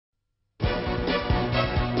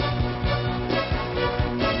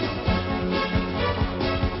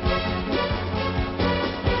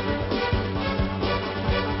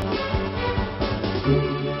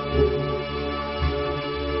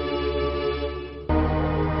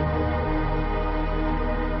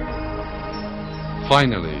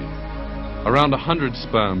Finally, around 100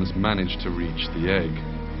 sperms manage to reach the egg.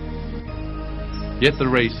 Yet the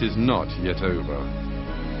race is not yet over,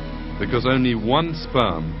 because only one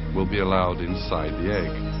sperm will be allowed inside the egg.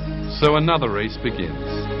 So another race begins.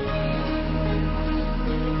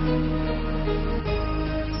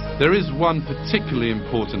 There is one particularly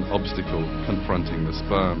important obstacle confronting the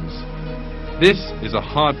sperms. This is a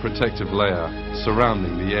hard protective layer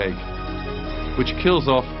surrounding the egg, which kills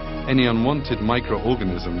off any unwanted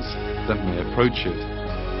microorganisms that may approach it.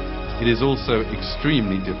 It is also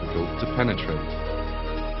extremely difficult to penetrate.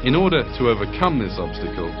 In order to overcome this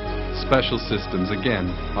obstacle, special systems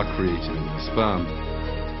again are created in the sperm.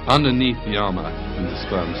 Underneath the armor in the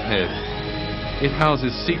sperm's head, it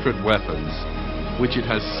houses secret weapons which it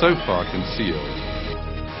has so far concealed.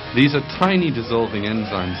 These are tiny dissolving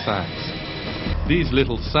enzyme sacs. These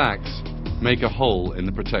little sacs make a hole in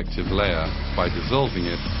the protective layer by dissolving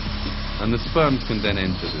it, and the sperms can then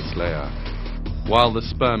enter this layer. While the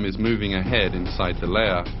sperm is moving ahead inside the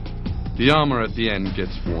layer, the armor at the end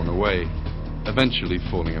gets worn away, eventually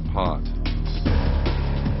falling apart.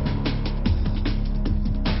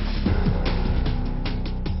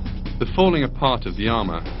 The falling apart of the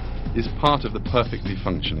armor is part of the perfectly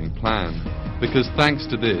functioning plan, because thanks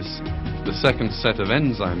to this, the second set of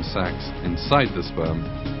enzyme sacs inside the sperm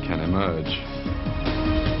can emerge.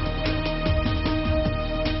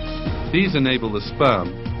 These enable the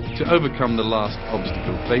sperm to overcome the last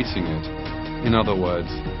obstacle facing it, in other words,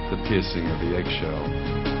 the piercing of the eggshell.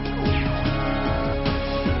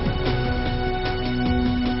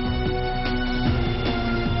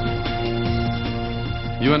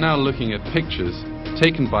 You are now looking at pictures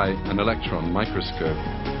taken by an electron microscope.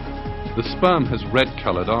 The sperm has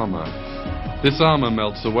red-colored armor. This armor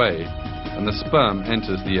melts away, and the sperm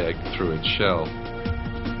enters the egg through its shell.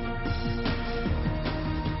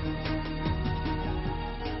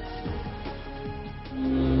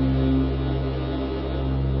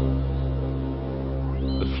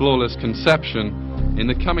 The flawless conception in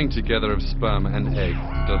the coming together of sperm and egg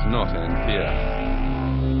does not end here.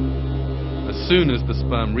 As soon as the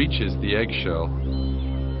sperm reaches the eggshell,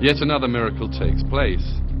 yet another miracle takes place.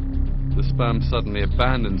 The sperm suddenly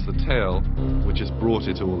abandons the tail, which has brought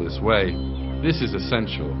it all this way. This is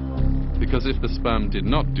essential, because if the sperm did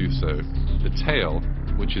not do so, the tail,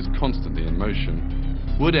 which is constantly in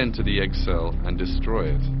motion, would enter the egg cell and destroy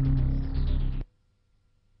it.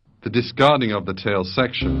 The discarding of the tail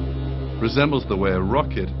section resembles the way a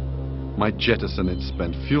rocket might jettison its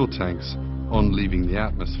spent fuel tanks on leaving the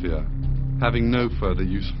atmosphere, having no further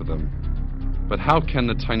use for them. But how can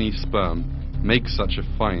the tiny sperm make such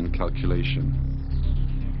a fine calculation?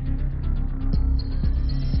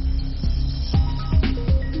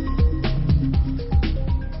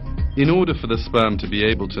 In order for the sperm to be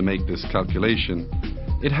able to make this calculation,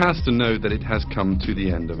 it has to know that it has come to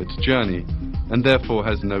the end of its journey, and therefore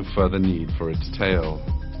has no further need for its tail.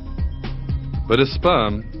 But a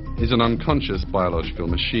sperm is an unconscious biological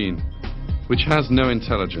machine, which has no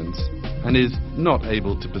intelligence and is not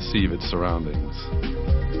able to perceive its surroundings.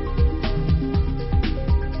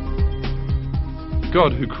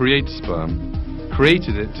 God, who creates sperm,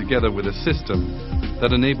 created it together with a system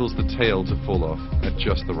that enables the tail to fall off at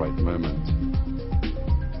just the right moment.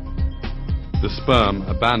 The sperm,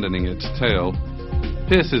 abandoning its tail,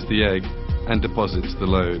 pierces the egg and deposits the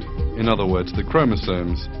load, in other words the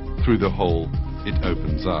chromosomes, through the hole it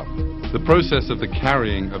opens up. The process of the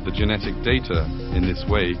carrying of the genetic data in this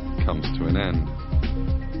way comes to an end.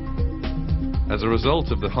 As a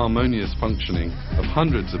result of the harmonious functioning of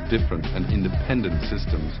hundreds of different and independent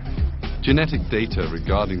systems, genetic data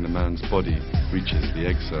regarding the man's body reaches the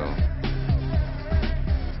egg cell.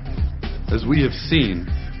 As we have seen,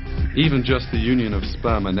 even just the union of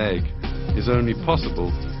sperm and egg is only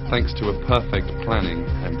possible thanks to a perfect planning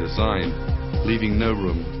and design, leaving no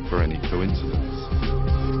room for any coincidence.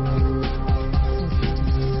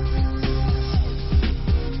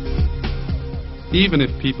 Even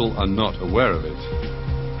if people are not aware of it,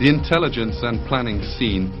 the intelligence and planning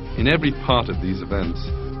seen in every part of these events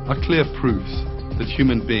are clear proofs that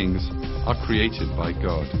human beings are created by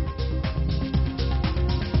God.